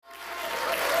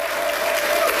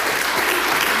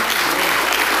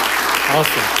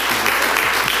Awesome.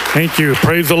 Thank you.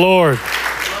 Praise the Lord.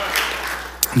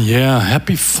 Yeah,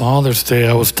 happy Father's Day.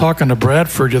 I was talking to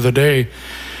Bradford the other day in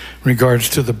regards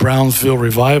to the Brownsville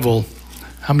revival.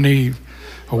 How many are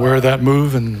aware of that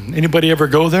move? And anybody ever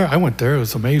go there? I went there. It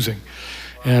was amazing.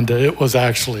 And it was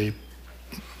actually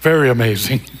very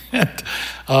amazing.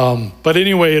 But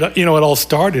anyway, it all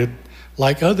started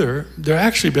like there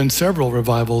actually been several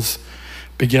revivals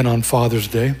begin on Father's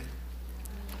Day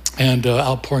and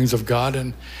outpourings of God.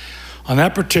 And on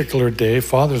that particular day,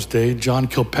 Father's Day, John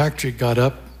Kilpatrick got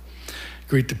up,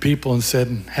 greeted the people and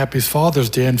said, "Happy Father's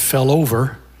Day," and fell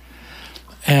over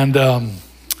and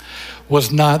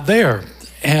was not there.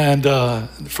 And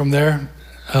from there,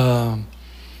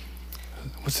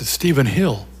 Stephen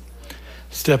Hill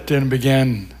stepped in and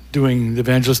began doing the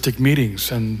evangelistic meetings.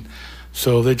 And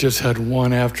so they just had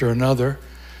one after another,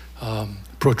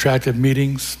 protracted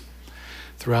meetings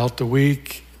throughout the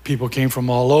week. People came from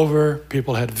all over.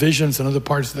 People had visions in other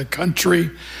parts of the country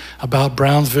about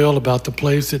Brownsville, about the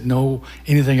place, didn't know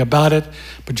anything about it,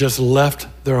 but just left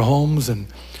their homes and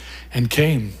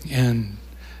came and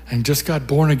just got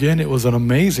born again. It was an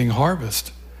amazing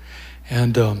harvest.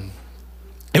 And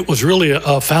it was really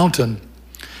a fountain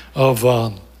of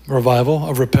revival,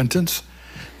 of repentance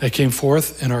that came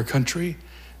forth in our country.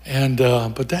 And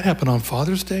but that happened on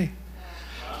Father's Day.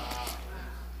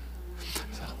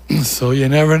 So you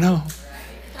never know.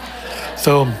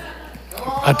 So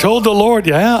I told the Lord,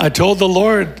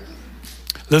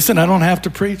 listen, I don't have to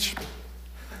preach.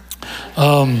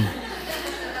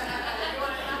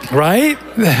 Right?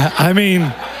 I mean,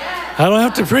 I don't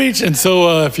have to preach. And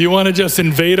so if you want to just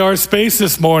invade our space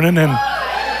this morning, and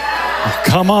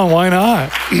come on, why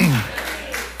not?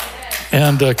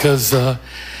 And because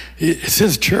it's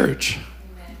his church,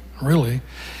 really.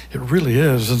 It really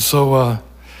is. And so,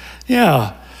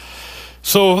 yeah.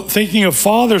 So thinking of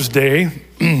Father's Day,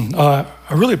 I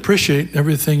really appreciate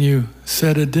everything you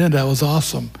said and did. That was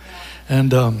awesome.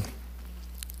 And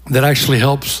that actually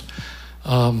helps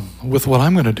with what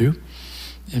I'm going to do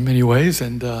in many ways.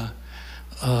 And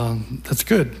that's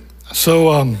good.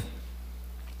 So,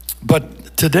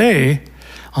 but today,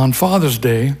 on Father's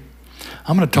Day,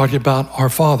 I'm going to talk about our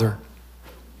Father,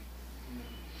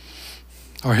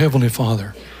 our Heavenly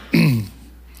Father. And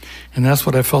that's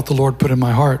what I felt the Lord put in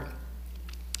my heart.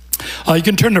 You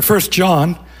can turn to 1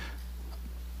 John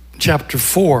chapter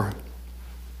 4.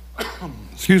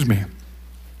 Excuse me.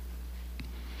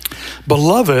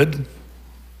 Beloved,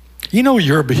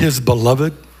 you're his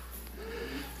beloved.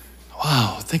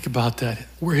 Wow, think about that.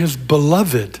 We're his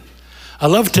beloved. I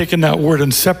love taking that word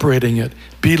and separating it.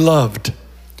 Beloved.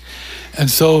 And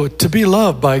so to be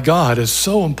loved by God is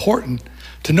so important.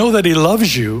 To know that he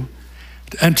loves you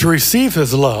and to receive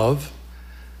his love,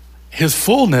 his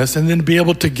fullness, and then be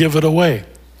able to give it away.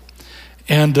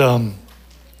 And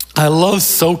I love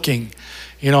soaking.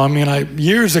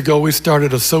 Years ago we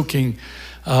started a soaking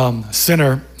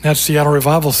center at Seattle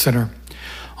Revival Center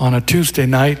on a Tuesday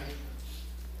night.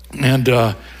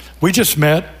 And we just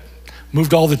met,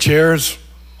 moved all the chairs,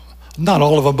 not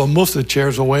all of them, but most of the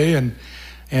chairs away, and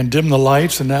dimmed the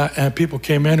lights. And people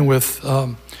came in with,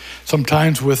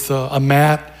 sometimes with a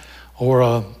mat or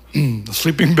a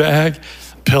sleeping bag,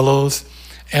 pillows,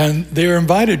 and they were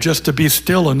invited just to be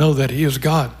still and know that he is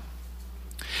God.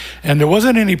 And there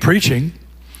wasn't any preaching.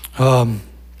 I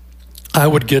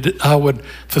would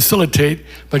facilitate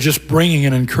by just bringing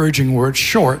an encouraging word,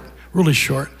 short, really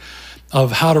short,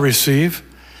 of how to receive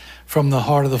from the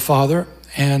heart of the Father,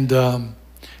 and then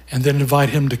invite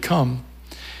him to come.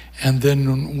 And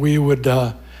then we would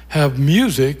have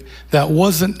music that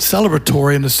wasn't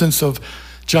celebratory in the sense of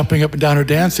jumping up and down or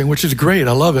dancing, which is great,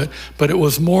 I love it, but it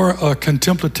was more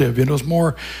contemplative. It was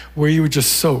more where you would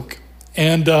just soak.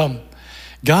 And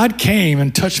God came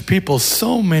and touched people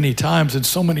so many times in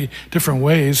so many different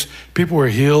ways. People were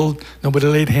healed. Nobody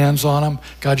laid hands on them.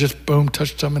 God just, boom,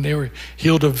 touched them, and they were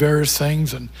healed of various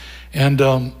things.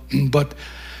 But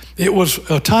it was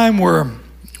a time where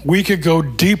we could go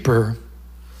deeper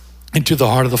into the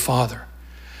heart of the Father.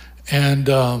 And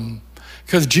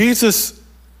because Jesus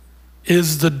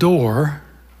is the door,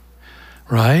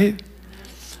 right?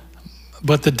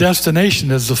 But the destination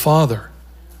is the Father.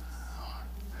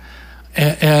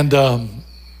 And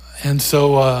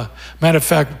so, matter of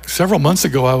fact, several months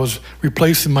ago, I was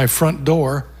replacing my front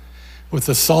door with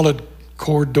a solid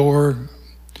core door,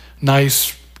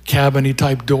 nice cabin-y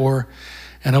type door.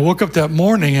 And I woke up that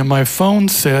morning and my phone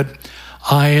said,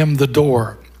 "I am the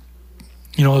door."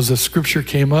 As the scripture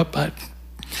came up, I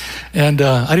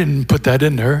didn't put that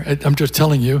in there. I'm just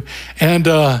telling you. And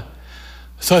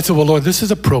so I said, "Well, Lord, this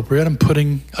is appropriate. I'm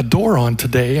putting a door on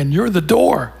today, and you're the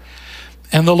door."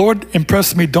 And the Lord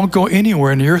impressed me, don't go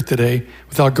anywhere in the earth today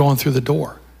without going through the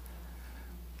door.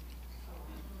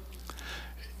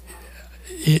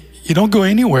 You don't go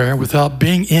anywhere without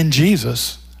being in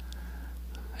Jesus,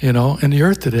 in the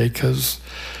earth today, because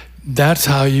that's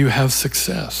how you have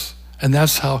success. And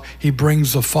that's how he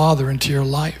brings the Father into your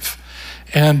life.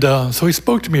 And so he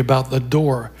spoke to me about the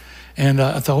door. And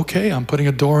I thought, okay, I'm putting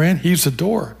a door in. He's the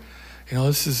door.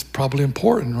 This is probably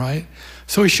important, right?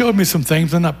 So he showed me some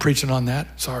things. I'm not preaching on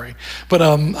that, sorry. But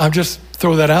I'll just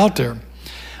throw that out there.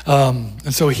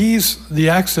 And so he's the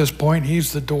access point.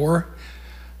 He's the door.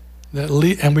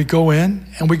 And we go in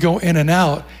and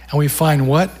out, and we find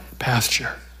what?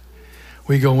 Pasture.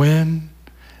 We go in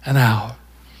and out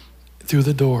through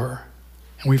the door,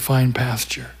 and we find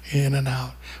pasture in and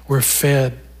out. We're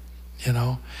fed,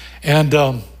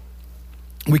 and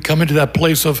we come into that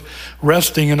place of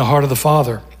resting in the heart of the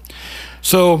Father.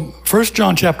 So 1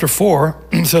 John chapter 4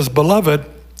 says, Beloved,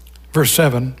 verse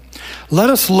 7, let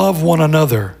us love one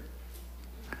another,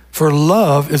 for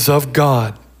love is of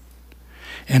God.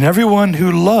 And everyone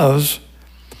who loves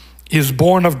is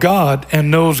born of God and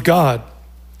knows God.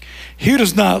 He who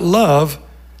does not love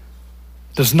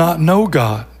does not know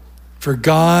God, for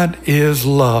God is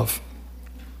love.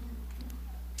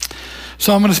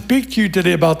 So I'm going to speak to you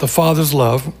today about the Father's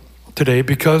love today,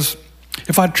 because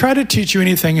if I try to teach you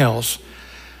anything else,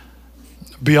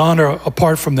 beyond or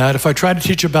apart from that, if I try to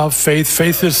teach you about faith,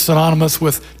 faith is synonymous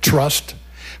with trust.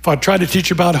 If I try to teach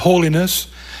you about holiness,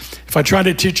 if I try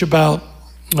to teach about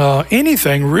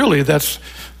anything really that's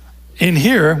in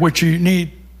here, which you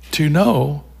need to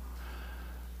know,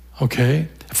 okay?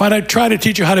 If I try to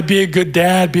teach you how to be a good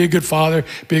dad, be a good father,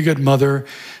 be a good mother,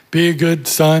 be a good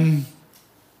son,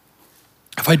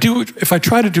 if I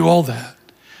try to do all that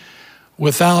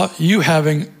without you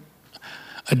having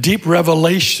a deep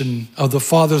revelation of the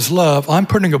Father's love, I'm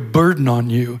putting a burden on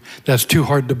you that's too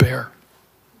hard to bear.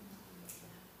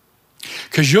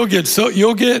 Because you'll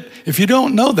get, if you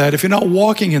don't know that, if you're not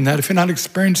walking in that, if you're not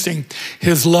experiencing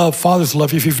his love, Father's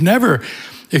love, if you've never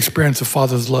experienced the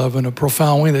Father's love in a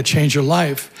profound way that changed your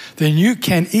life, then you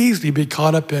can easily be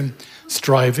caught up in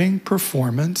striving,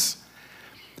 performance,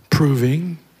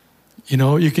 proving.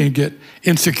 You can get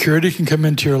insecurity can come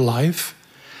into your life.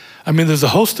 I mean, there's a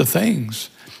host of things.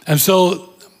 And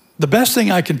so the best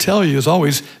thing I can tell you is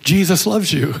always, Jesus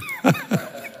loves you,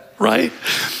 right?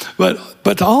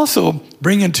 But to also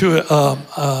bring into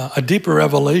a deeper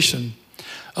revelation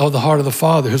of the heart of the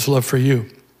Father, his love for you.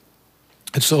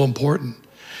 It's so important.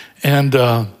 And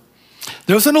there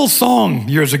was an old song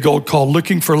years ago called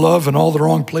Looking for Love in All the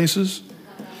Wrong Places.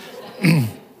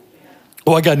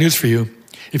 Well, I got news for you.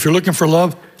 If you're looking for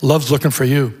love, love's looking for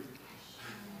you.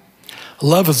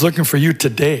 Love is looking for you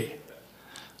today,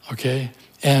 okay?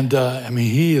 And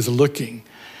he is looking.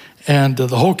 And the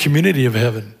whole community of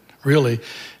heaven, really.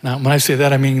 Now, when I say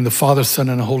that, I mean the Father, Son,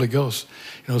 and the Holy Ghost,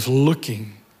 is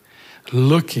looking,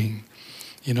 to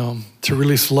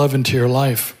release love into your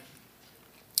life.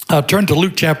 Turn to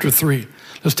Luke chapter 3.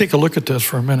 Let's take a look at this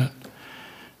for a minute.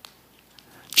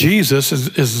 Jesus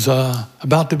is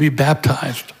about to be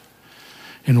baptized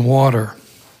in water.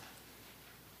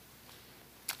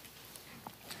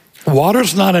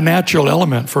 Water's not a natural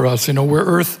element for us. We're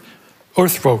earth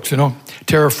folks,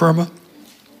 terra firma.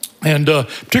 And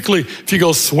particularly if you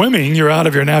go swimming, you're out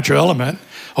of your natural element.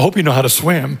 I hope you know how to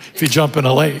swim if you jump in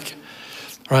a lake,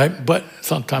 right? But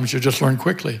sometimes you just learn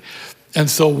quickly. And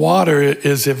so water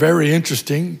is a very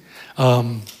interesting,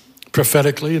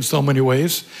 prophetically in so many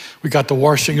ways. We got the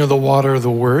washing of the water of the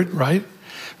Word, right?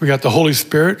 We got the Holy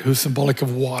Spirit, who's symbolic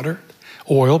of water,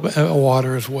 oil, but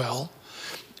water as well.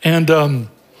 And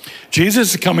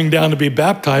Jesus is coming down to be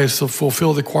baptized to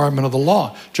fulfill the requirement of the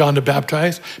law. John the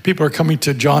Baptist. People are coming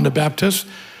to John the Baptist,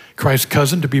 Christ's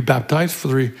cousin, to be baptized for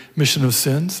the remission of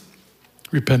sins,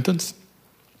 repentance.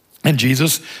 And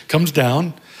Jesus comes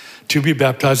down to be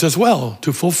baptized as well,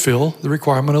 to fulfill the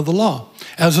requirement of the law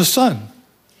as a son,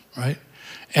 right?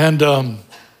 And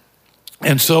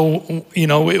so,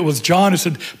 it was John who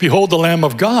said, behold the Lamb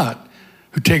of God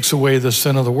who takes away the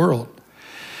sin of the world.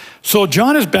 So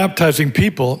John is baptizing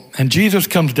people, and Jesus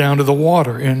comes down to the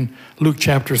water in Luke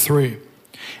chapter 3.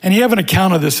 And you have an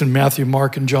account of this in Matthew,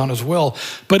 Mark, and John as well.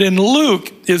 But in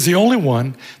Luke is the only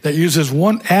one that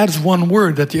adds one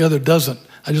word that the other doesn't.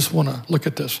 I just want to look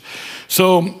at this.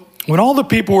 So when all the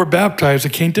people were baptized,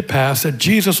 it came to pass that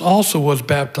Jesus also was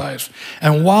baptized.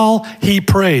 And while he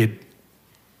prayed,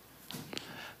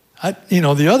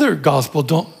 the other gospel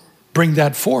don't bring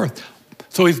that forth.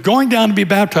 So he's going down to be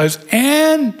baptized,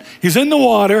 and he's in the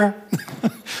water.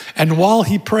 And while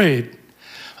he prayed,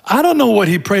 I don't know what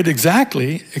he prayed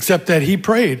exactly, except that he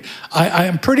prayed. I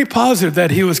am pretty positive that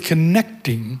he was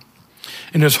connecting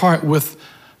in his heart with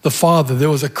the Father. There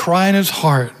was a cry in his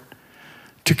heart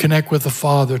to connect with the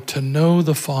Father, to know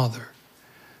the Father,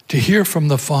 to hear from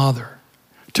the Father,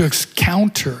 to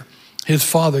encounter his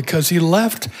Father, because he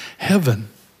left heaven.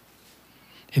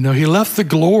 You know, he left the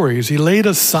glories. He laid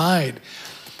aside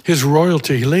his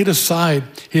royalty. He laid aside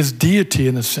his deity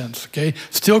in a sense, okay?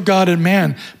 Still God and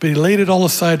man, but he laid it all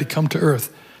aside to come to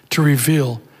earth, to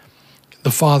reveal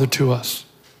the Father to us,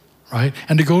 right?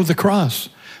 And to go to the cross.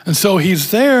 And so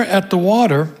he's there at the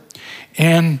water,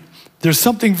 and there's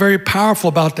something very powerful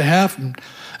about to happen.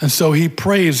 And so he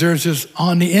prays. There's this,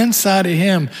 on the inside of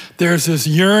him, there's this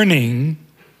yearning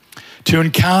to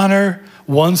encounter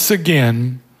once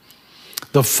again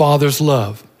the Father's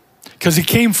love. Because he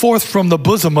came forth from the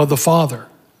bosom of the Father,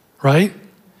 right?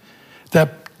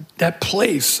 That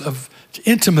place of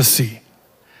intimacy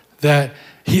that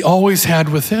he always had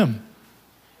with him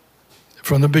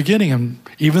from the beginning and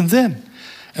even then.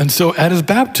 And so at his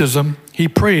baptism, he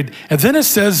prayed. And then it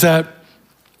says that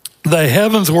the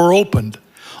heavens were opened,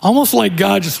 almost like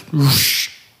God just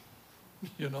whoosh,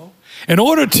 you know, in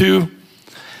order to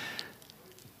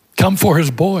come for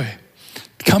his boy,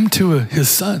 come to his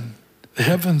son. The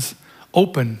heavens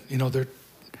open, you know,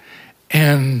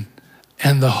 and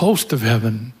the host of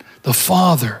heaven, the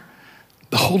Father,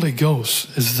 the Holy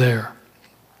Ghost is there.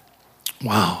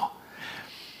 Wow.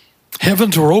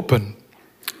 Heavens were open,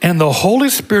 and the Holy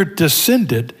Spirit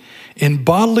descended in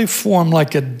bodily form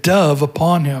like a dove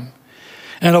upon him.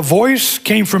 And a voice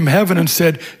came from heaven and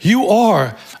said, "You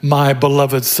are my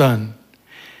beloved Son.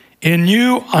 In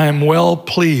you I am well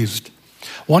pleased."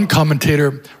 One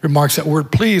commentator remarks that word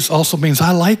pleased also means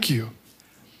I like you.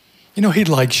 You know, he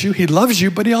likes you, he loves you,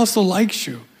 but he also likes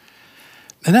you.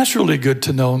 And that's really good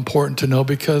to know, important to know,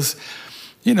 because,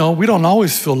 you know, we don't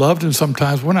always feel loved, and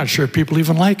sometimes we're not sure people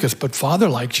even like us, but Father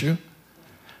likes you.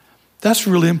 That's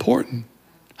really important,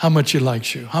 how much he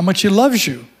likes you, how much he loves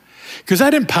you. Because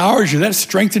that empowers you, that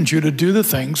strengthens you to do the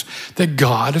things that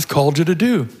God has called you to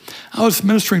do. I was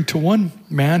ministering to one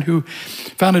man who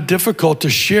found it difficult to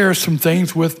share some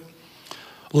things with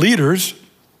leaders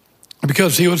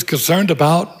because he was concerned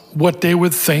about what they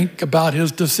would think about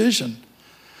his decision.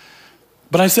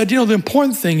 But I said, you know, the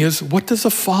important thing is, what does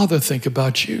the Father think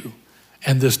about you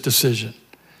and this decision,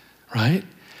 right?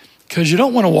 Because you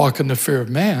don't want to walk in the fear of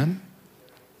man,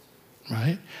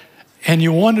 right? And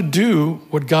you want to do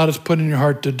what God has put in your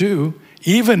heart to do,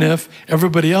 even if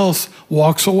everybody else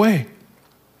walks away.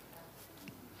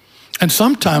 And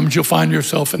sometimes you'll find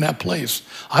yourself in that place.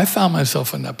 I found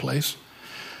myself in that place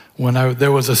when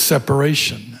there was a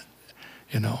separation,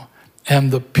 you know,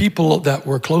 and the people that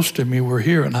were close to me were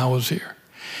here and I was here.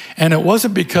 And it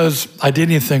wasn't because I did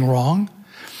anything wrong,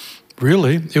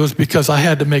 really. It was because I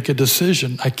had to make a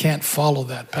decision. I can't follow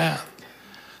that path.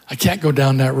 I can't go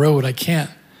down that road. I can't.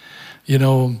 You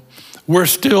know, we're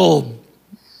still,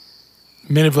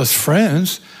 many of us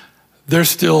friends, they're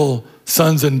still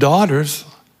sons and daughters,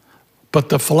 but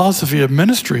the philosophy of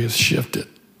ministry has shifted.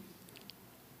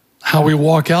 How we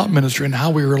walk out ministry and how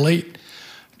we relate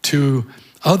to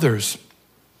others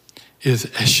has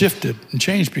shifted and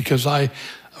changed because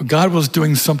God was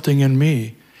doing something in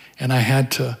me, and I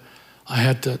had to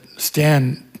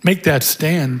make that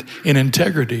stand in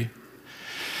integrity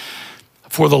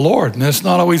for the Lord. And it's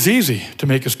not always easy to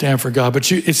make a stand for God, but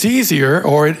it's easier,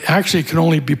 or it actually can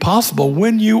only be possible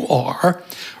when you are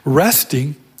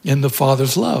resting in the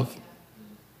Father's love,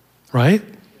 right?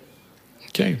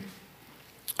 Okay.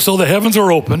 So the heavens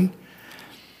are open.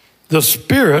 The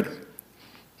Spirit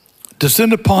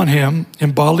descended upon him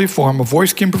in bodily form. A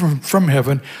voice came from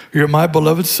heaven, "You're my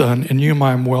beloved Son, in you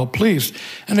I am well pleased."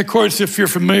 And of course, if you're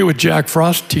familiar with Jack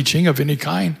Frost's teaching of any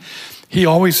kind, he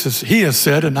has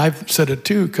said, and I've said it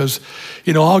too, because,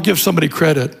 you know, I'll give somebody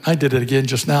credit. I did it again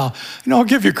just now. You know, I'll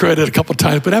give you credit a couple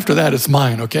times, but after that, it's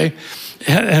mine, okay?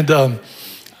 And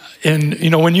you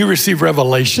know, when you receive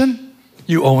revelation,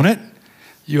 you own it,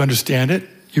 you understand it,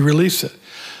 you release it.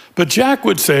 But Jack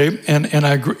would say, and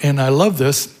I love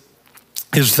this,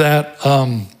 is that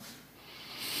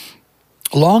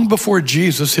long before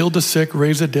Jesus healed the sick,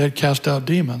 raised the dead, cast out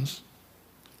demons,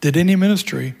 did any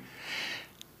ministry,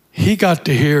 he got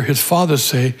to hear his Father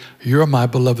say, "You're my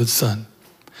beloved Son."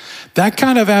 That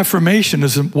kind of affirmation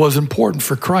was important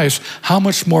for Christ. How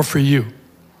much more for you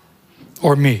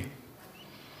or me?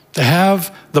 To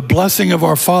have the blessing of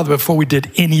our Father before we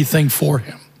did anything for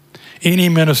him, any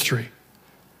ministry,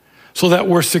 so that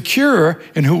we're secure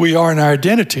in who we are in our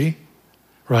identity,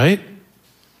 right?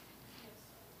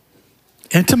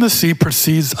 Intimacy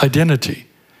precedes identity.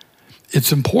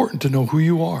 It's important to know who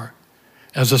you are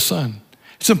as a son.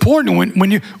 It's important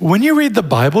when you read the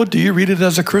Bible, do you read it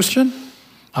as a Christian?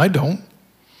 I don't.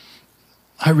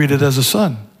 I read it as a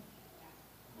son.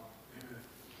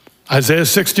 Isaiah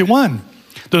 61.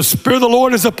 The Spirit of the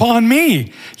Lord is upon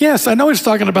me. Yes, I know he's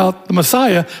talking about the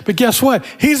Messiah, but guess what?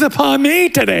 He's upon me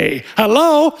today.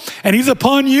 Hello? And he's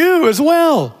upon you as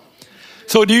well.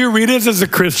 So do you read it as a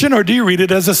Christian or do you read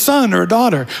it as a son or a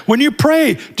daughter? When you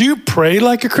pray, do you pray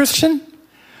like a Christian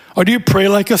or do you pray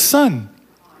like a son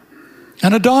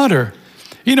and a daughter?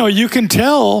 You know, you can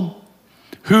tell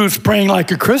who's praying like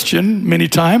a Christian many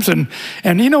times. And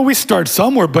you know, we start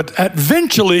somewhere, but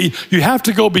eventually you have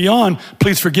to go beyond,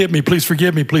 please forgive me, please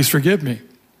forgive me, please forgive me.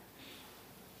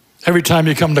 Every time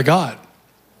you come to God.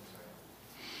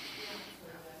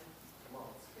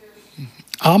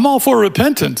 I'm all for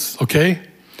repentance, okay?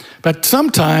 But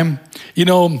sometime, you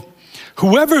know,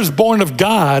 whoever is born of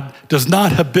God does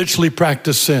not habitually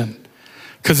practice sin,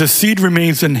 because the seed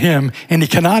remains in him and he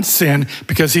cannot sin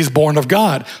because he's born of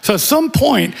God. So at some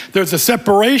point, there's a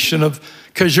separation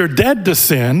because you're dead to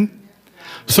sin.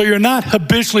 So you're not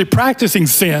habitually practicing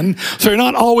sin. So you're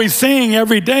not always saying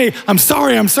every day, I'm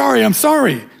sorry, I'm sorry, I'm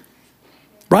sorry.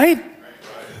 Right?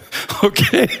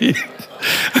 Okay.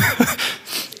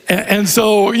 And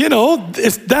so, you know,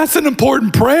 that's an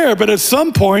important prayer, but at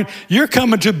some point, you're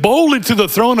coming boldly to the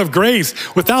throne of grace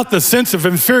without the sense of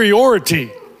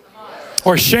inferiority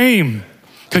or shame,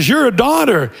 because you're a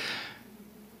daughter,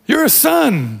 you're a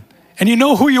son, and you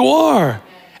know who you are,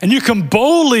 and you can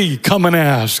boldly come and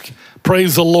ask,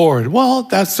 praise the Lord. Well,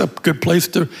 that's a good place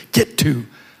to get to,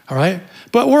 all right?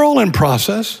 But we're all in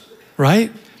process,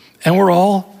 right? And we're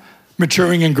all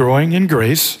maturing and growing in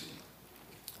grace,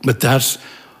 but that's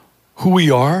who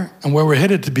we are and where we're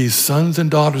headed to be, sons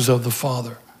and daughters of the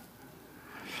Father.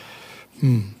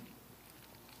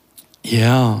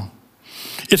 Yeah.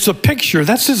 It's a picture,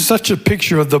 that's just such a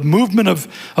picture of the movement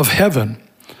of heaven,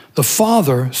 the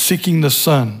Father seeking the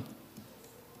Son.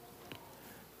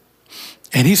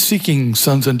 And he's seeking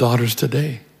sons and daughters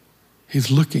today.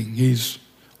 He's looking, he's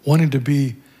wanting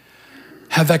to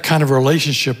have that kind of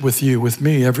relationship with you, with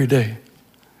me every day.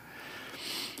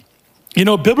 You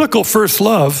know, biblical first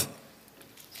love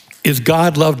is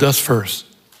God loved us first.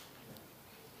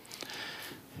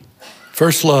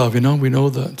 First love, you know, we know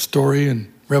the story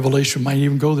and Revelation might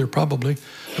even go there probably,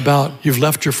 about you've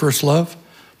left your first love.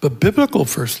 But biblical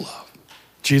first love,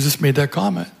 Jesus made that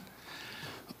comment.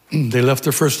 They left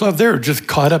their first love. They were just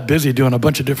caught up busy doing a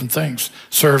bunch of different things,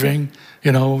 serving,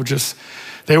 you know,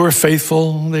 they were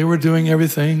faithful. They were doing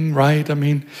everything right. I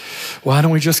mean, why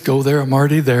don't we just go there? I'm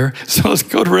already there. So let's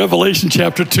go to Revelation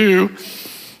chapter 2.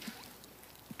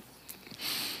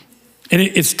 And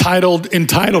it's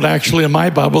entitled actually in my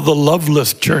Bible, The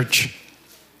Loveless Church.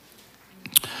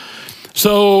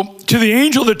 So, to the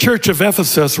angel of the church of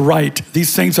Ephesus write,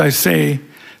 these things I say,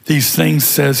 these things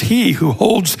says he who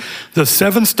holds the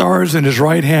 7 stars in his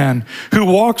right hand, who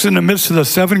walks in the midst of the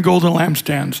 7 golden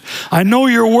lampstands. I know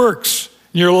your works,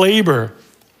 your labor.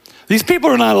 These people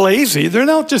are not lazy. They're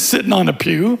not just sitting on a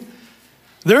pew.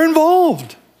 They're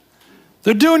involved.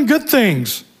 They're doing good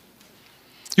things.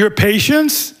 Your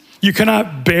patience, you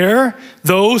cannot bear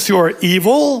those who are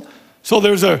evil. So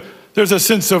there's a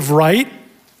sense of right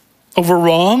over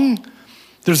wrong.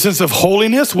 There's a sense of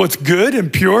holiness, what's good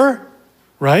and pure,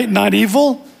 right? Not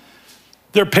evil.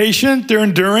 They're patient, they're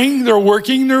enduring, they're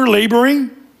working, they're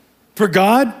laboring for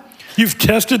God. You've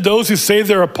tested those who say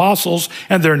they're apostles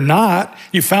and they're not.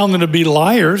 You found them to be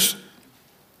liars.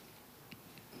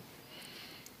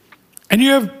 And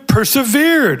you have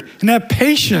persevered and have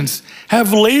patience,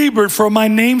 have labored for my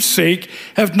name's sake,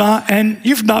 and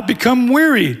you've not become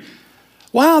weary.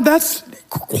 Wow, that's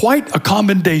quite a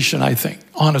commendation, I think,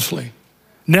 honestly.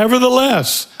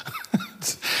 Nevertheless,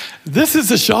 this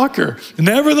is a shocker.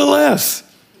 Nevertheless,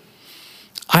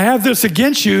 I have this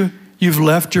against you. You've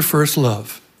left your first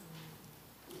love.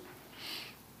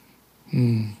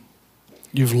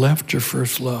 You've left your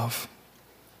first love.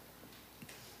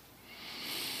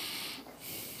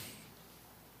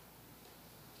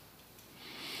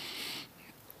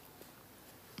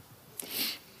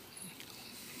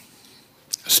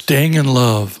 Staying in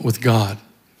love with God.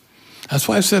 That's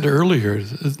why I said earlier,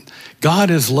 God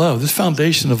is love. This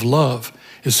foundation of love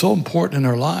is so important in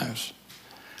our lives.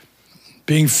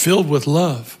 Being filled with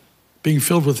love, being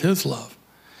filled with his love.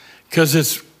 Because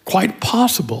it's quite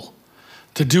possible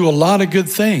to do a lot of good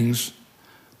things,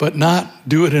 but not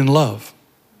do it in love.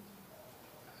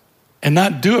 And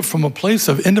not do it from a place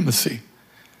of intimacy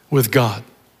with God.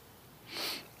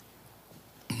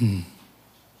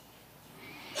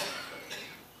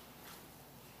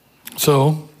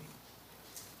 So,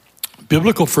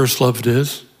 Biblical first love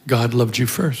is God loved you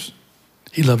first.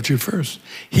 He loved you first.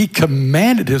 He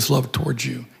commanded his love towards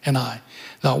you and I.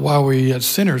 That while we were yet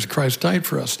sinners, Christ died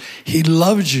for us. He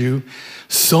loved you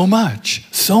so much,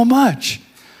 so much.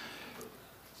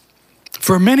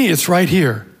 For many, it's right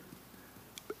here.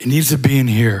 It needs to be in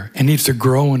here. It needs to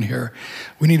grow in here.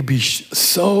 We need to be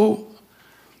so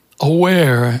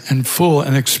aware and full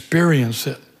and experience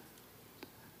it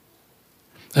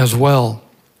as well.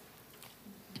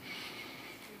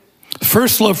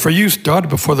 First love for you started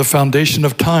before the foundation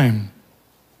of time.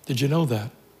 Did you know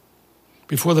that?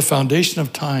 Before the foundation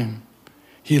of time,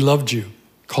 he loved you,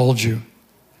 called you.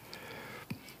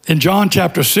 In John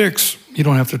chapter 6, you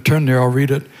don't have to turn there, I'll read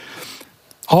it.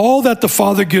 All that the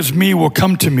Father gives me will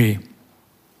come to me,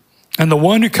 and the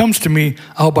one who comes to me,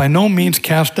 I'll by no means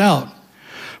cast out.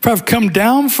 For I've come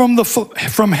down from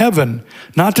heaven,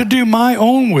 not to do my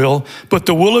own will, but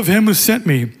the will of him who sent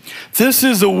me. This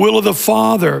is the will of the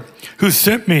Father who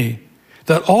sent me,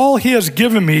 that all he has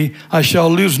given me, I shall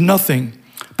lose nothing,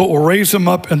 but will raise him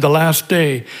up in the last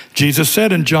day. Jesus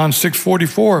said in John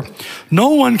 6:44, no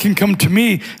one can come to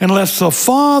me unless the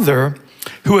Father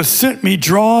who has sent me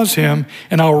draws him,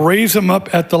 and I'll raise him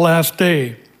up at the last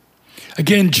day.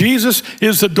 Again, Jesus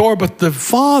is the door, but the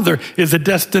Father is the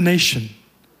destination.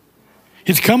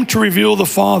 He's come to reveal the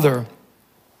Father.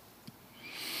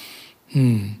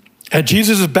 At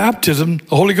Jesus' baptism,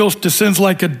 the Holy Ghost descends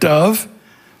like a dove,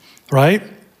 right?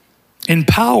 In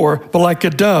power, but like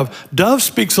a dove. Dove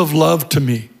speaks of love to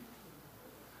me.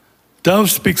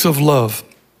 Dove speaks of love,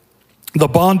 the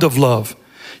bond of love.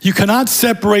 You cannot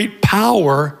separate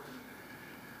power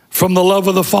from the love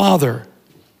of the Father.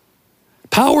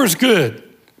 Power is good.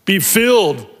 Be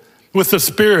filled with the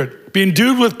Spirit. Be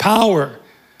endued with power.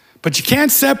 But you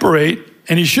can't separate,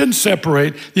 and you shouldn't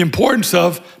separate, the importance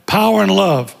of power and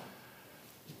love.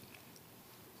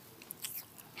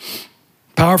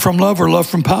 Power from love or love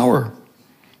from power.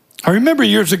 I remember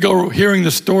years ago hearing the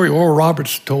story Oral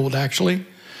Roberts told, actually,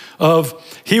 of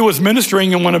he was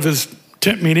ministering in one of his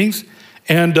tent meetings,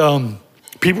 and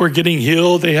people were getting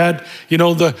healed. They had,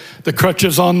 the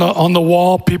crutches on the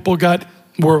wall. People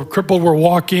were crippled, were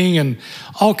walking, and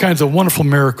all kinds of wonderful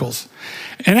miracles.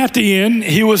 And at the end,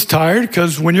 he was tired,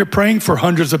 because when you're praying for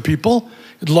hundreds of people,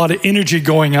 there's a lot of energy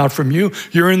going out from you.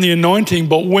 You're in the anointing,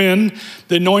 but when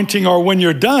the anointing or when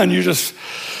you're done, you're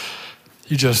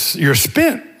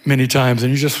spent many times,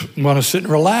 and you just want to sit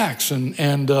and relax.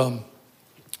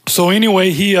 So anyway,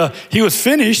 he was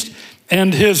finished,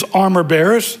 and his armor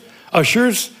bearers,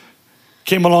 ushers,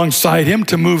 came alongside him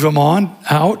to move him on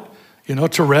out,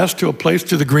 to rest, to a place,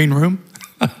 to the green room.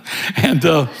 And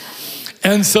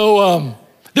so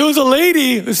there was a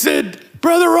lady who said,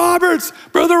 Brother Roberts.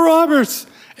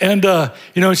 And,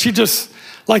 she just,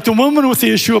 like the woman with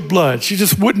the issue of blood, she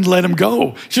just wouldn't let him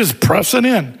go. She was pressing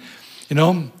in,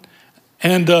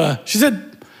 And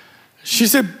she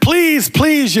said, please,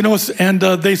 and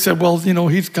they said, well,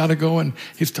 he's got to go and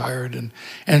he's tired.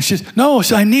 And she said, no,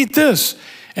 I need this.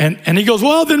 And he goes,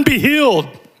 well, then be healed.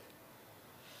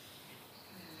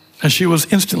 And she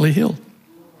was instantly healed.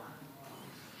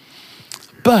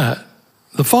 But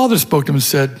the Father spoke to him and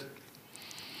said,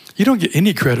 you don't get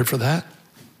any credit for that,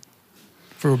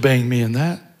 for obeying me in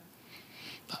that.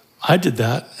 I did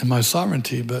that in my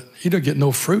sovereignty, but you don't get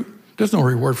no fruit. There's no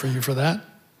reward for you for that,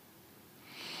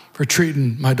 for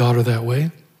treating my daughter that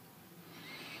way.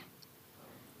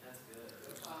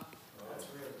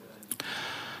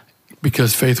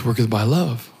 Because faith worketh by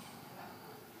love,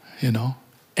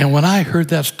 And when I heard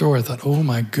that story, I thought, oh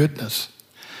my goodness.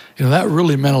 That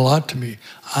really meant a lot to me.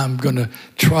 I'm going to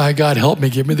try, God help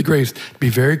me, give me the grace. Be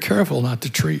very careful not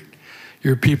to treat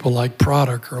your people like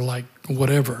product or like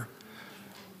whatever,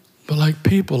 but like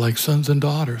people, like sons and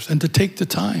daughters, and to take the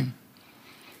time.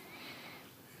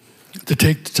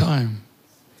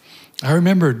 I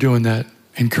remember doing that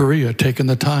in Korea, taking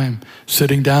the time,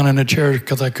 sitting down in a chair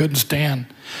because I couldn't stand,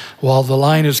 while the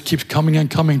line keeps coming and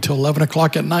coming till 11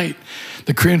 o'clock at night.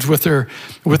 The Koreans with their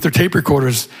tape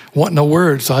recorders wanting a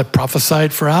word, so I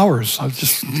prophesied for hours. I was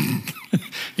just,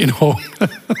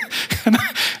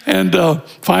 and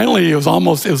finally it was a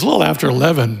little after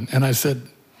 11, and I said,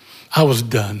 I was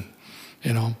done.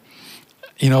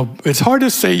 It's hard to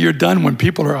say you're done when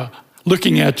people are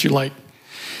looking at you like,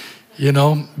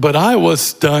 but I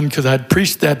was done because I'd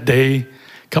preached that day, a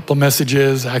couple of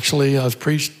messages. Actually, I was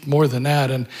preached more than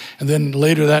that. And then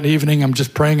later that evening, I'm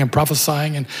just praying and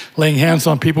prophesying and laying hands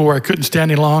on people where I couldn't stand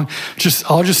any long.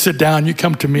 I'll just sit down, you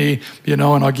come to me, and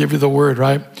I'll give you the word,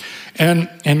 right?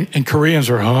 And Koreans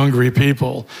are hungry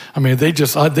people. I mean,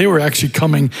 they were actually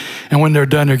coming, and when they're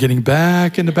done, they're getting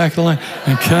back in the back of the line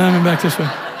and coming back this way.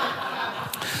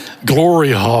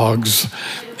 glory hogs.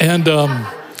 And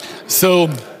so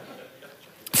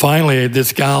finally,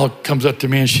 this gal comes up to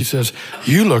me and she says,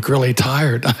 "You look really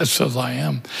tired." I says, "I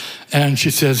am." And she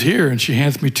says, "Here," and she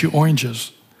hands me 2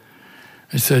 oranges.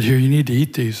 I said, "Here, you need to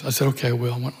eat these." I said, "Okay, I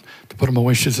will." I want to put them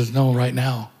away. She says, "No, right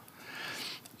now."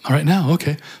 "All right now,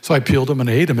 okay." So I peeled them and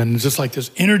ate them, and it's just like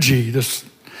this energy, this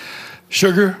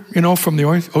sugar, from the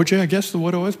orange. OJ, I guess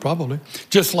what it was, probably.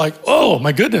 Just like, oh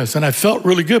my goodness. And I felt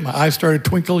really good. My eyes started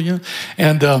twinkling,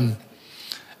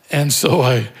 and so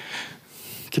I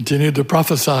continued to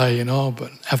prophesy,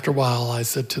 but after a while I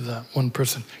said to the one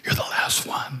person, "You're the last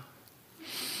one.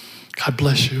 God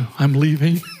bless you. I'm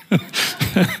leaving."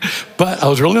 But I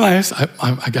was really nice.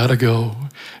 I gotta go,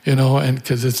 and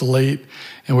because it's late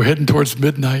and we're heading towards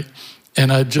midnight,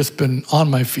 and I'd just been on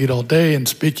my feet all day and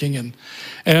speaking,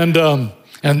 and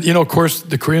of course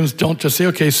the Koreans don't just say,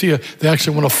 "Okay, see ya." They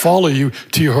actually want to follow you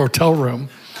to your hotel room,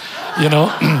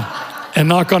 and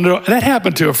knock on the door. That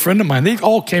happened to a friend of mine. They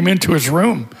all came into his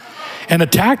room and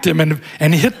attacked him,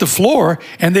 and he hit the floor,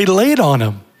 and they laid on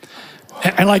him.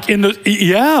 And like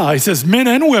he says, men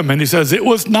and women, he says, it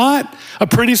was not a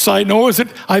pretty sight, nor was it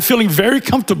I feeling very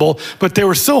comfortable, but they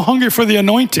were so hungry for the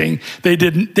anointing,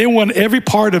 they want every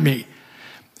part of me.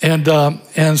 And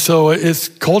so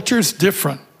culture's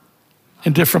different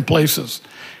in different places.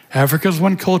 Africa's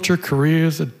one culture, Korea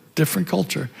is a different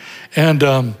culture.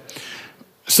 And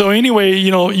so anyway,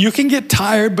 you can get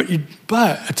tired,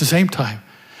 but at the same time,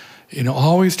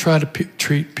 always try to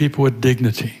treat people with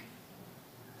dignity.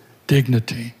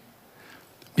 Dignity.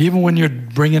 Even when you're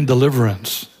bringing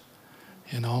deliverance,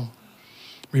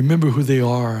 remember who they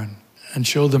are and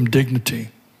show them dignity.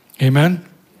 Amen?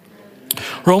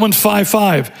 Romans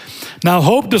 5:5. Now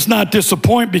hope does not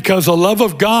disappoint because the love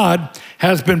of God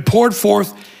has been poured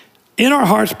forth in our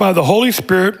hearts by the Holy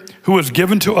Spirit who was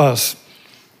given to us.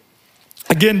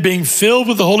 Again, being filled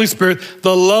with the Holy Spirit,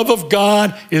 the love of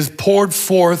God is poured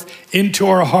forth into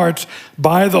our hearts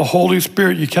by the Holy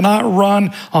Spirit. You cannot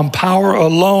run on power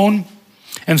alone,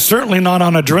 and certainly not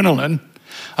on adrenaline.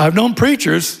 I've known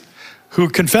preachers who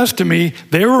confessed to me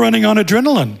they were running on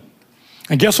adrenaline.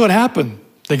 And guess what happened?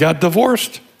 They got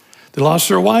divorced. They lost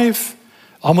their wife,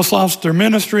 almost lost their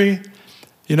ministry,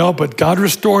 but God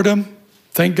restored them,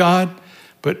 thank God.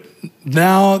 But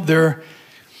now they're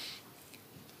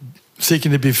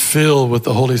seeking to be filled with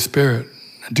the Holy Spirit.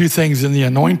 Do things in the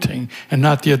anointing and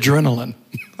not the adrenaline.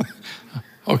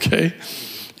 Okay?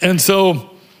 And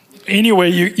so, anyway,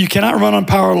 you cannot run on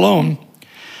power alone.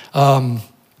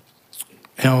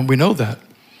 And we know that.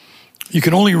 You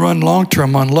can only run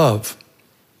long-term on love.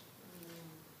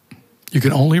 You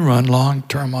can only run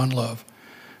long-term on love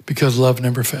because love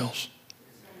never fails.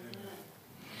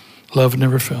 Love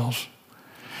never fails.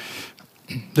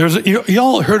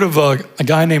 Y'all heard of a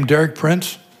guy named Derek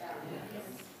Prince?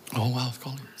 Oh, wow, it's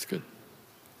calling. It's good.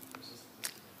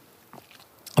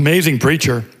 Amazing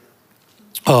preacher.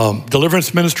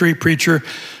 Deliverance ministry preacher.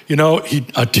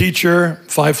 A teacher,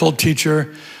 fivefold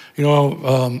teacher.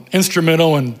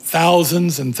 Instrumental in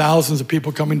thousands and thousands of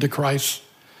people coming to Christ.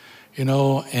 And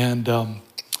a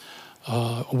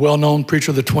well-known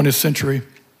preacher of the 20th century.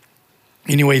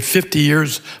 Anyway, 50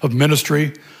 years of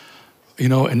ministry.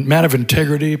 And man of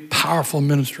integrity, powerful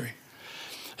ministry.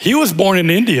 He was born in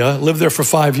India, lived there for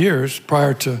 5 years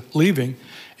prior to leaving.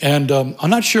 And I'm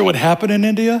not sure what happened in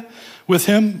India with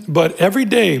him, but every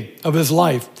day of his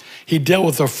life, he dealt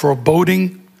with a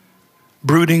foreboding,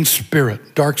 brooding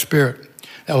spirit, dark spirit,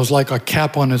 that was like a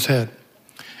cap on his head.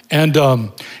 And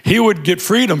he would get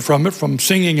freedom from it, from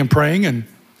singing and praying and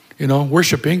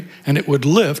worshiping, and it would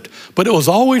lift, but it was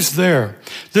always there.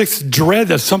 This dread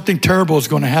that something terrible was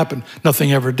going to happen.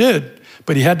 Nothing ever did,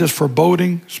 but he had this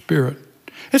foreboding spirit.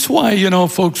 It's why,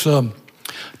 folks,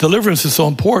 deliverance is so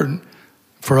important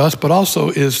for us, but also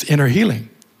is inner healing.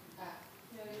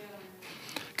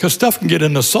 Because stuff can get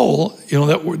in the soul,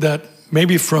 that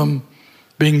maybe from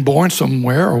being born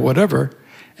somewhere or whatever,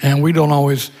 and we're not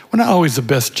always the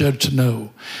best judge to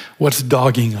know what's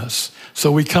dogging us.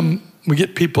 So we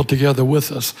get people together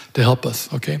with us to help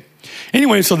us, okay?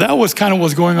 Anyway, so that was kind of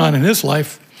what's going on in his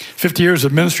life. 50 years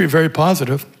of ministry, very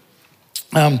positive.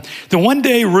 Then one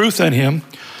day, Ruth and him,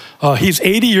 he's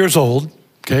 80 years old,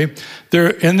 okay? They're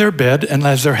in their bed, and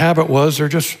as their habit was, they're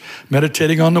just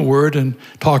meditating on the word and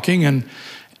talking,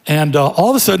 and all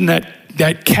of a sudden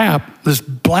that cap, this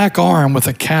black arm with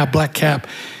a black cap,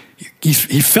 he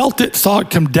felt it, saw it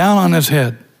come down on his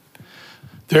head.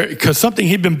 Because something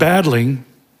he'd been battling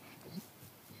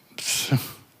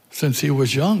since he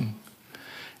was young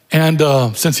and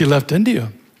since he left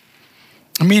India.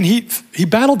 I mean, he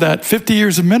battled that 50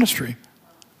 years of ministry.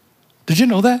 Did you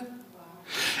know that?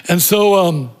 And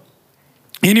so,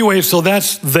 anyway, so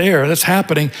that's there, that's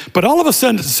happening. But all of a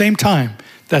sudden, at the same time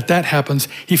that happens,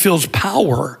 he feels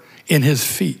power in his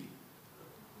feet.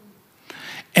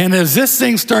 And as this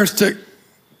thing starts to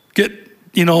get,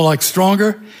 like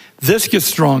stronger, this gets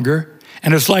stronger.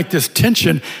 And it's like this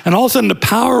tension. And all of a sudden, the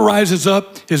power rises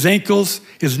up, his ankles,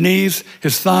 his knees,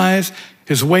 his thighs,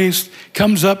 his waist,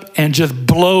 comes up and just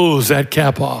blows that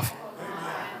cap off.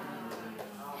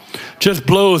 Just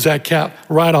blows that cap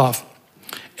right off.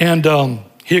 And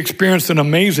he experienced an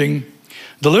amazing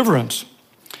deliverance.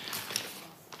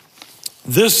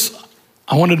 This,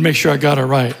 I wanted to make sure I got it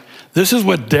right. This is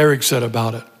what Derek said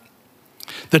about it.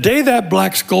 The day that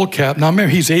black skull cap, now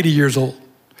remember he's 80 years old.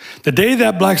 The day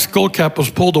that black skull cap was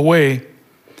pulled away,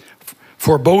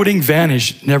 foreboding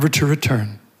vanished, never to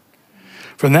return.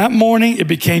 From that morning, it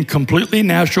became completely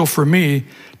natural for me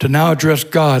to now address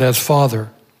God as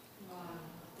Father.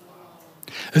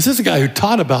 This is a guy who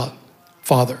taught about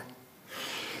Father,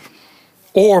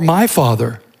 or my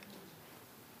Father.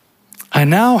 I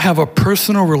now have a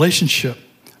personal relationship,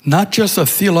 not just a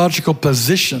theological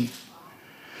position.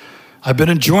 I've been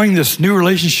enjoying this new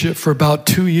relationship for about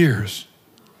 2 years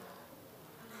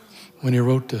when he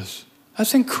wrote this.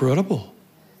 That's incredible.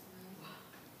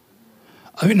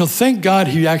 I mean, thank God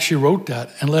he actually wrote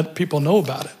that and let people know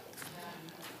about it.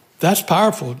 That's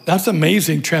powerful. That's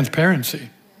amazing transparency.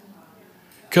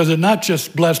 Because it not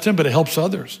just blessed him, but it helps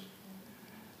others.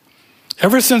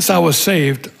 Ever since I was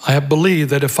saved, I have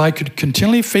believed that if I could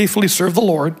continually faithfully serve the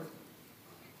Lord,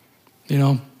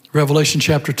 Revelation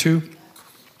chapter 2,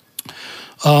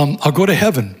 I'll go to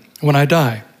heaven when I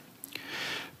die.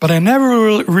 But I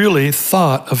never really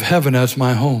thought of heaven as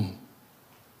my home.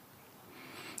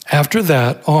 After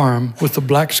that arm with the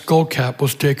black skull cap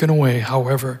was taken away,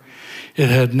 however, it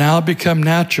had now become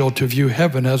natural to view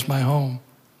heaven as my home.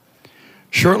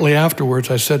 Shortly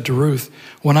afterwards, I said to Ruth,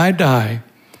 when I die,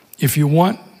 if you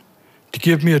want to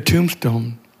give me a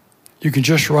tombstone, you can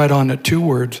just write on it 2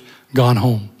 words, gone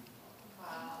home.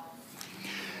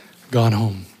 Gone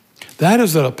home. That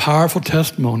is a powerful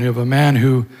testimony of a man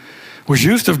who was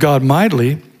used of God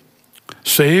mightily,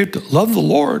 saved, loved the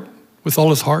Lord with all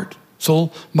his heart,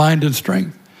 soul, mind, and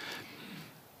strength,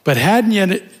 but hadn't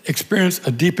yet experienced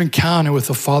a deep encounter with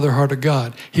the Father heart of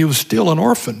God. He was still an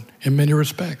orphan in many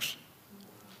respects.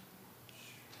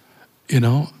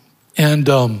 And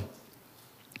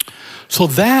so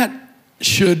that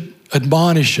should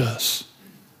admonish us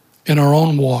in our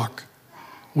own walk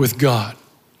with God,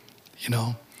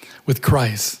 with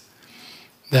Christ,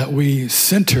 that we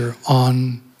center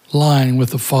on line with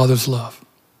the Father's love.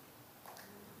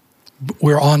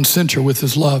 We're on center with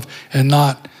his love and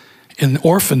not in the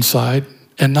orphan side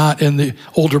and not in the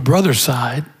older brother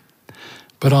side,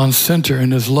 but on center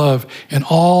in his love in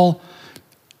all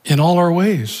our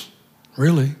ways,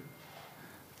 really.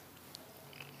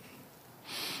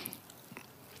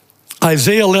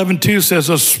 Isaiah 11:2 says,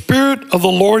 the Spirit of the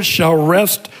Lord shall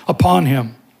rest upon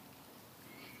him.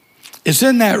 It's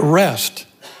in that rest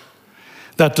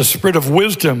that the spirit of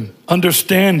wisdom,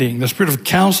 understanding, the spirit of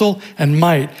counsel and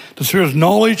might, the spirit of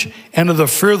knowledge and of the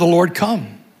fear of the Lord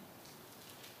come.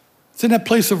 It's in that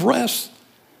place of rest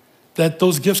that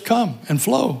those gifts come and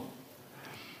flow.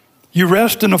 You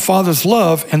rest in the Father's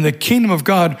love, and the kingdom of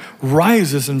God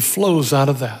rises and flows out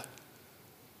of that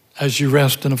as you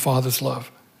rest in the Father's love.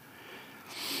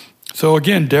 So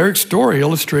again, Derek's story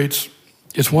illustrates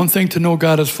it's one thing to know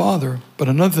God as Father, but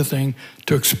another thing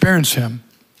to experience him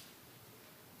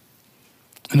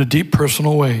in a deep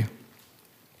personal way.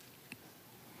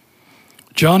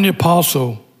 John the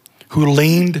Apostle, who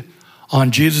leaned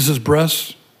on Jesus'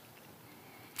 breast,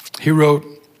 he wrote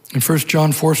in 1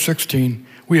 John 4:16,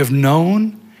 we have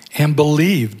known and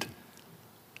believed.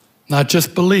 Not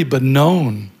just believed, but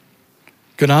known.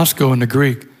 Gnosko in the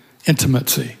Greek,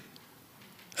 intimacy,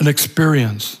 an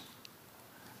experience.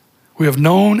 We have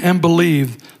known and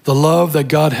believed the love that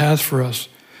God has for us.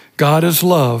 God is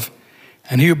love,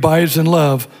 and he who abides in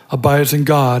love abides in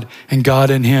God, and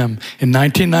God in him. In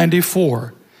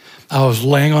 1994, I was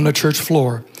laying on the church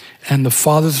floor, and the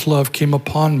Father's love came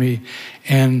upon me,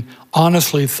 and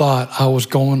honestly thought I was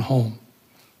going home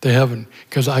to heaven,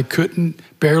 because I couldn't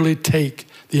barely take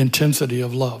the intensity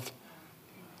of love.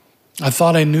 I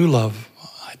thought I knew love.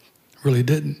 I really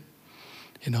didn't.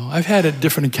 I've had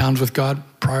different encounters with God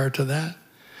prior to that,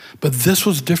 but this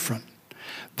was different.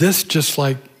 This just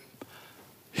like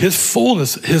his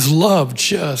fullness, his love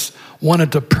just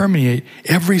wanted to permeate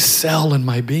every cell in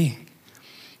my being,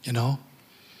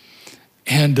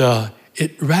 And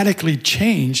it radically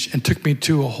changed and took me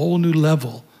to a whole new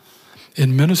level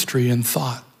in ministry and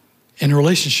thought, in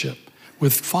relationship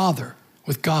with Father,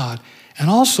 with God and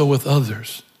also with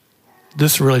others.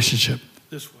 This relationship,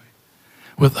 this way,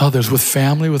 with others, with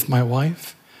family, with my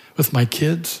wife, with my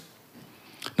kids.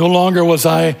 No longer was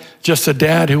I just a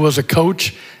dad who was a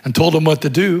coach and told them what to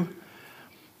do.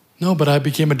 No, but I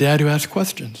became a dad who asked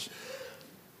questions.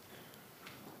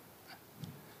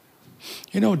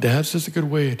 You know, dads, this is a good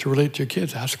way to relate to your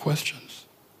kids. Ask questions.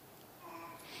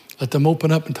 Let them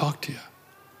open up and talk to you.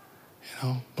 You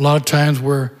know, a lot of times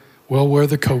we're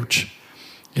the coach.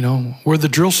 You know, we're the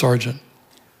drill sergeant.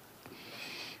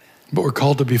 But we're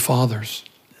called to be fathers.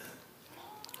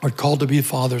 We're called to be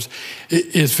fathers.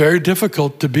 It's very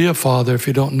difficult to be a father if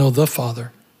you don't know the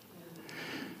Father.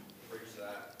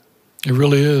 It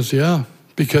really is, yeah.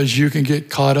 Because you can get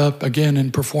caught up, again,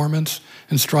 in performance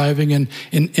and striving and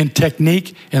in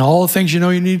technique and all the things you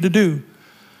know you need to do.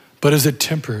 But is it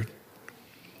tempered?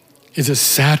 Is it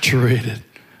saturated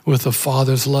with the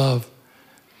Father's love?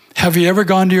 Have you ever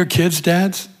gone to your kids,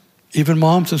 dads, even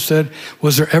moms, and said,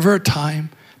 was there ever a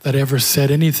time that I ever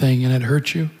said anything and it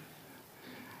hurt you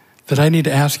that I need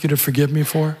to ask you to forgive me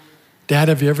for? Dad,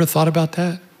 have you ever thought about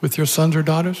that with your sons or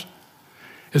daughters?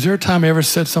 Is there a time I ever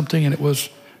said something and it was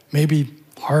maybe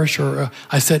harsh or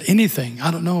I said anything? I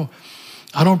don't know.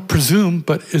 I don't presume,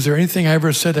 but is there anything I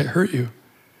ever said that hurt you?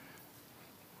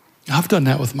 I've done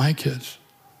that with my kids.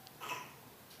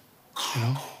 You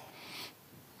know?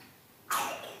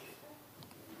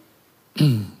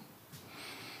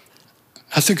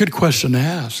 That's a good question to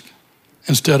ask.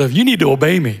 Instead of, you need to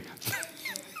obey me.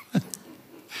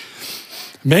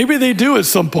 Maybe they do at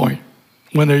some point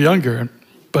when they're younger.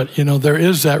 But, you know, there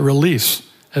is that release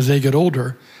as they get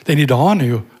older. They need to honor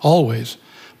you always.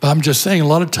 But I'm just saying, a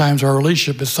lot of times our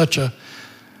relationship is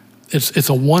it's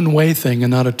a one-way thing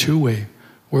and not a two-way,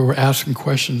 where we're asking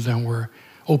questions and we're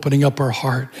opening up our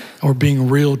heart and we're being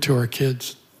real to our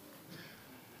kids.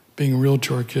 Being real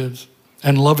to our kids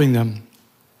and loving them.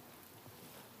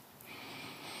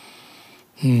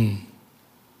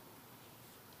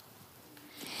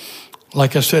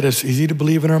 Like I said, it's easy to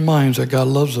believe in our minds that God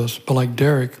loves us, but like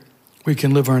Derek, we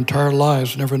can live our entire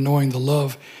lives never knowing the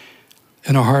love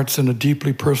in our hearts in a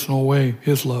deeply personal way,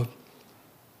 His love.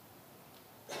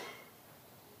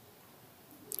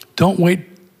 Don't wait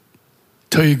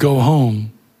till you go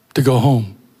home to go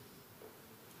home.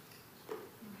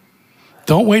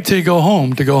 Don't wait till you go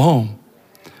home to go home.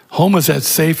 Home is that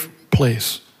safe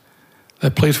place,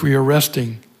 that place where you're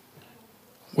resting,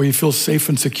 where you feel safe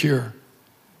and secure.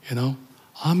 You know,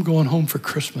 I'm going home for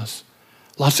Christmas.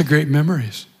 Lots of great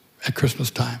memories at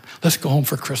Christmas time. Let's go home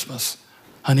for Christmas.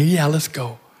 Honey, yeah, let's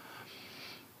go.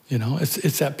 You know,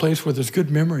 it's that place where there's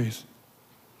good memories.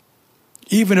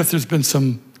 Even if there's been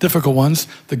some difficult ones,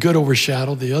 the good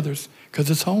overshadow the others because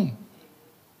it's home.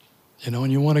 You know,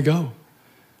 and you want to go.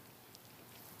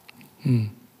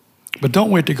 But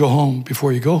don't wait to go home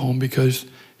before you go home, because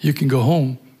you can go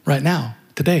home right now,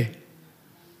 today,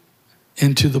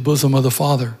 into the bosom of the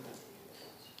Father.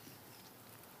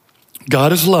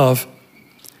 God is love,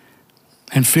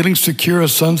 and feeling secure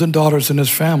as sons and daughters in His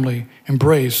family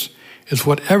embrace is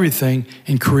what everything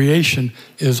in creation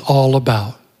is all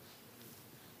about.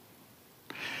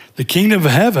 The kingdom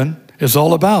of heaven is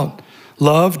all about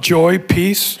love, joy,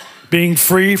 peace, being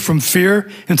free from fear,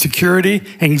 insecurity,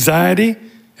 anxiety.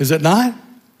 Is it not?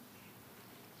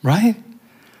 Right?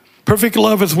 Perfect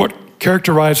love is what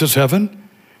characterizes heaven,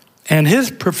 and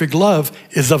His perfect love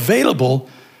is available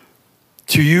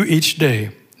to you each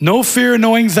day. No fear,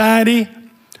 no anxiety,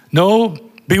 no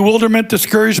bewilderment,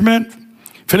 discouragement,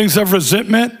 feelings of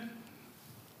resentment.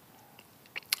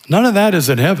 None of that is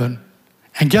in heaven.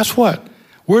 And guess what?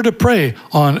 We're to pray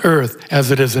on earth as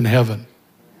it is in heaven.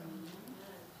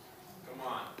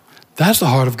 That's the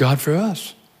heart of God for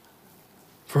us.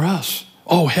 For us.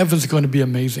 Oh, heaven's going to be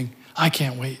amazing. I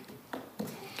can't wait.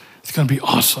 It's going to be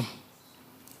awesome.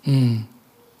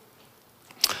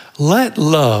 Let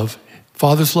love,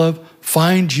 Father's love,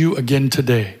 find you again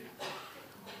today.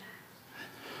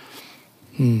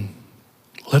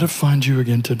 Let it find you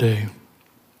again today.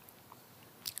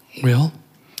 Well,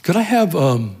 could I have,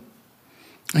 I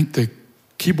think the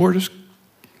keyboardist,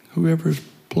 whoever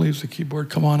plays the keyboard,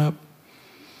 come on up.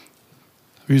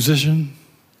 Musician.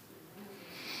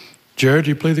 Jared, do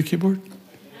you play the keyboard?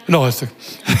 No, it's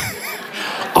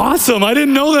awesome. I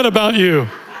didn't know that about you.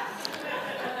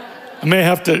 I may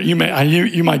have to, you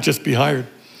might just be hired.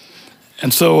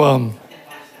 And so,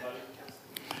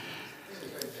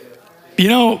 you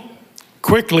know,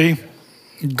 quickly,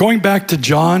 going back to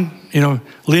John, you know,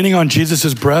 leaning on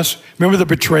Jesus' breast. Remember the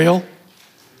betrayal?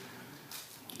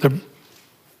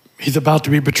 He's about to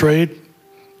be betrayed.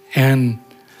 And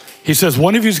he says,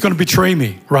 one of you is going to betray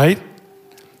me, right?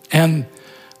 And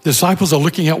the disciples are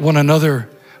looking at one another.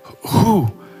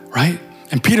 Who, right?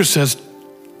 And Peter says,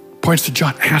 points to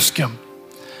John, ask him.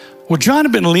 Well, John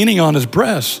had been leaning on his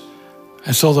breast.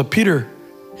 And so the Peter,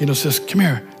 says, come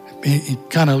here. He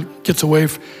kind of gets away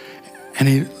and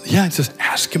he says,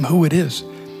 ask him who it is.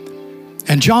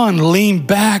 And John leaned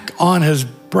back on his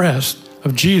breast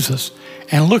of Jesus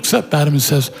and looks up at him and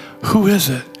says, who is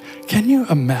it? Can you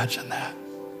imagine that?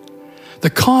 The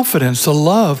confidence, the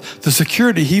love, the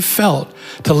security he felt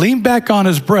to lean back on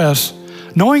his breast,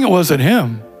 knowing it wasn't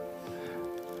him,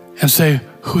 and say,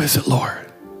 who is it,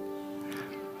 Lord?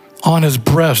 On his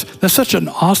breast. That's such an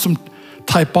awesome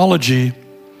typology.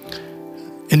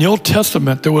 In the Old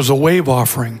Testament, there was a wave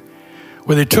offering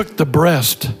where they took the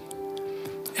breast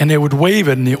and they would wave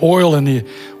it and the oil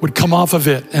would come off of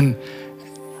it. And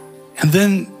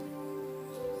then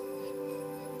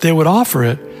they would offer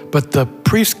it, but the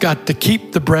priest got to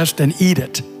keep the breast and eat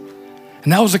it.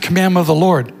 And that was a commandment of the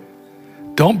Lord.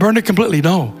 Don't burn it completely.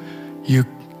 No, you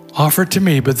offer it to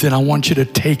me, but then I want you to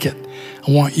take it.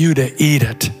 I want you to eat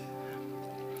it.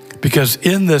 Because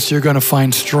in this, you're going to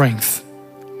find strength.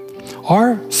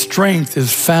 Our strength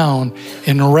is found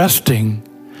in resting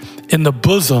in the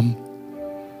bosom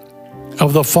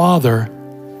of the Father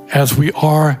as we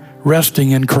are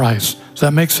resting in Christ. Does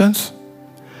that make sense?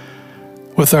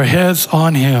 With our heads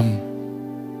on Him.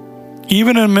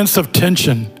 Even in the midst of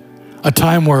tension, a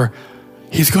time where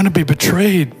He's going to be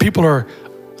betrayed. People are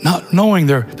not knowing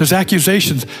there's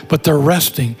accusations, but they're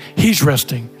resting. He's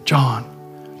resting, John.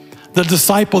 The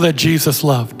disciple that Jesus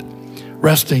loved,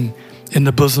 resting in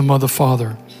the bosom of the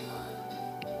Father.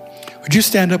 Would you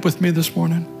stand up with me this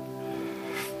morning?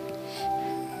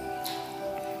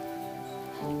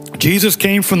 Jesus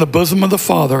came from the bosom of the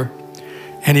Father,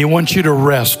 and He wants you to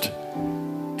rest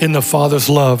in the Father's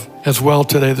love as well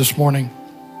today, this morning.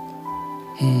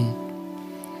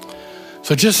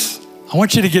 So I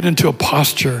want you to get into a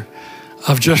posture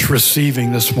of just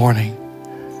receiving this morning.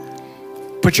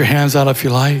 Put your hands out if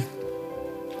you like.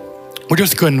 We're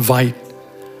just going to invite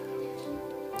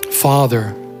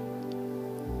Father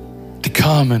to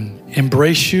come and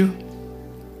embrace you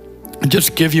and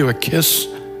just give you a kiss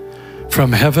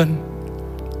from heaven.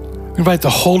 We invite the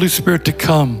Holy Spirit to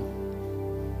come.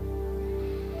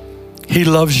 He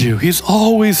loves you. He's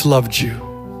always loved you.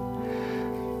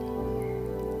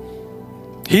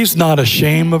 He's not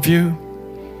ashamed of you.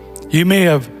 You may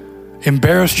have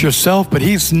embarrassed yourself, but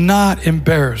He's not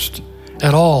embarrassed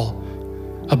at all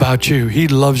about you. He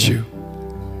loves you.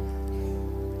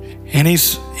 And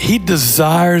He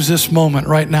desires this moment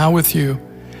right now with you,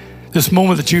 this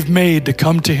moment that you've made to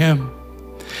come to Him.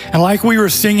 And like we were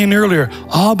singing earlier,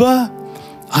 Abba,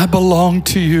 I belong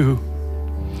to you.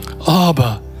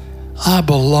 Abba, I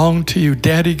belong to you.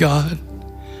 Daddy God,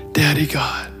 Daddy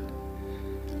God.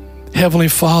 Heavenly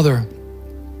Father,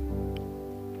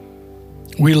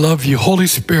 we love you. Holy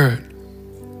Spirit,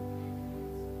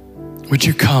 would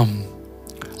you come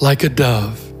like a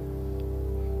dove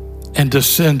and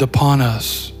descend upon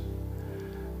us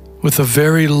with the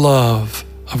very love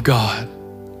of God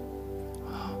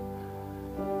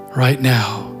right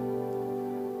now.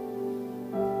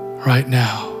 Right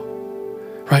now.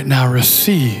 Right now,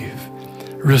 receive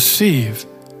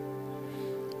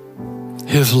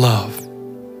His love.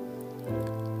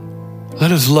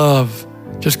 Let His love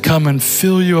just come and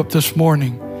fill you up this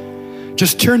morning.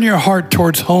 Just turn your heart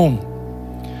towards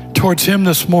home, towards Him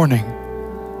this morning.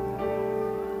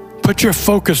 Put your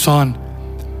focus on,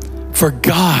 for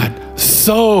God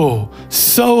so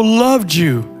loved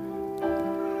you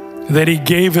that He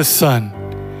gave His Son.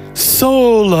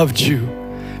 So loved you.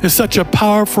 It's such a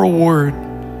powerful word.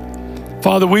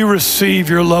 Father, we receive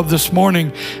your love this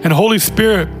morning. And Holy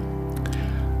Spirit,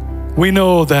 we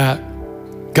know that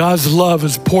God's love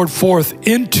is poured forth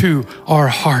into our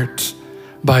hearts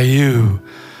by you.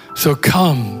 So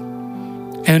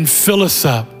come and fill us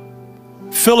up.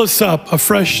 Fill us up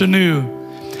afresh and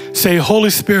anew. Say, Holy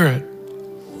Spirit,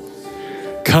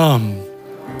 come,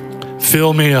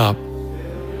 fill me up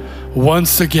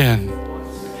once again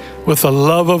with the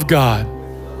love of God,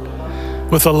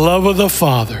 with the love of the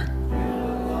Father,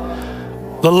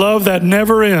 the love that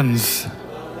never ends,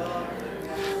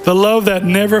 the love that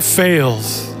never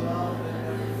fails.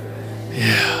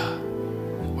 Yeah,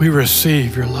 we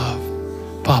receive your love,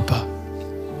 Papa.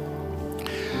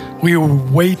 We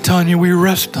wait on you, we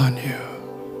rest on you.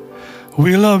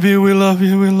 We love you, we love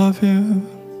you, we love you.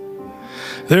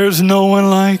 There's no one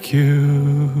like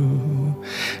you.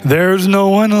 There's no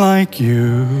one like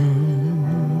you.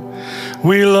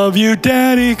 We love you,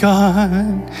 Daddy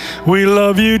God. We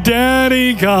love you,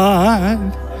 Daddy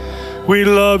God. We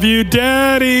love you,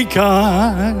 Daddy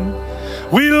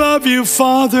God. We love you,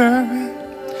 Father.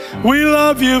 We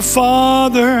love you,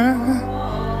 Father.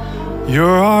 You're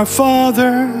our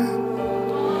Father.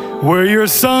 We're your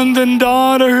sons and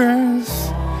daughters.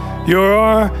 You're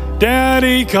our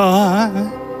Daddy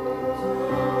God.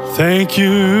 Thank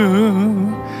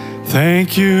you.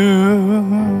 Thank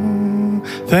you.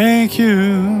 Thank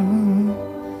you.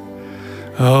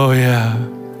 Oh, yeah.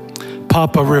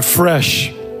 Papa,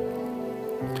 refresh,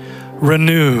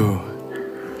 renew,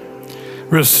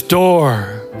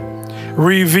 restore,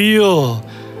 reveal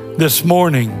this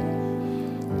morning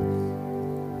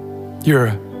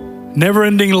your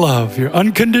never-ending love, your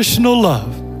unconditional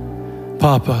love.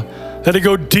 Papa, let it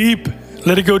go deep.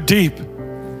 Let it go deep.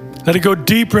 Let it go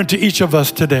deeper into each of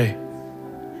us today.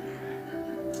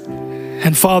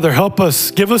 And Father, help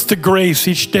us, give us the grace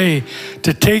each day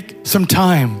to take some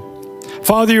time.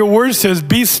 Father, your word says,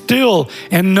 be still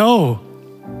and know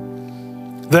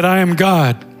that I am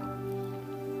God.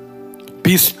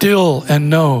 Be still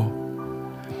and know.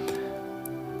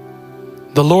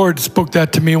 The Lord spoke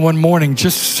that to me one morning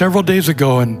just several days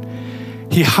ago, and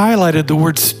he highlighted the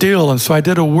word still, and so I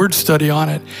did a word study on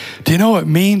it. Do you know what it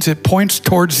means? It points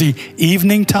towards the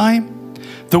evening time.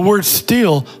 The word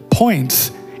still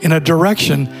points in a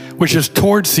direction which is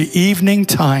towards the evening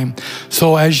time.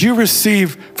 So as you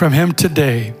receive from him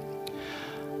today,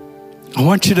 I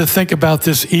want you to think about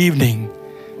this evening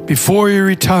before you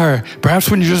retire, perhaps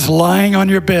when you're just lying on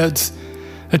your beds,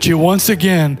 that you once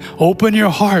again open your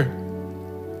heart,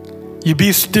 you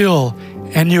be still,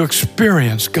 and you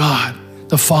experience God,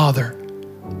 the Father,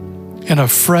 in a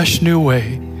fresh new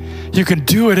way. You can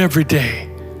do it every day.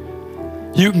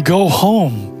 You can go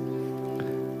home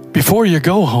before you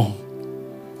go home.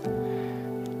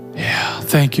 Yeah,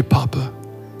 thank you, Papa.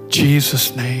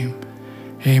 Jesus' name,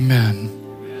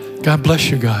 amen. God bless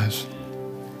you guys.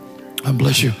 God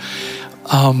bless you.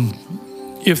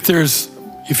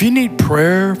 If you need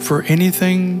prayer for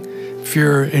anything, if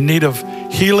you're in need of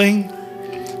healing,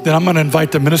 then I'm going to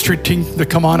invite the ministry team to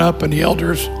come on up and the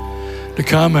elders to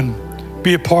come and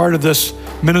be a part of this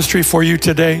ministry for you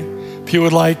today. If you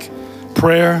would like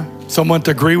prayer, someone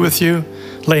to agree with you,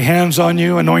 lay hands on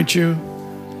you, anoint you,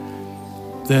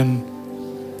 then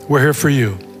we're here for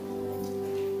you.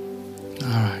 All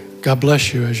right. God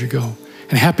bless you as you go.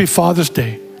 And happy Father's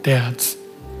Day, dads.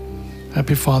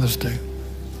 Happy Father's Day.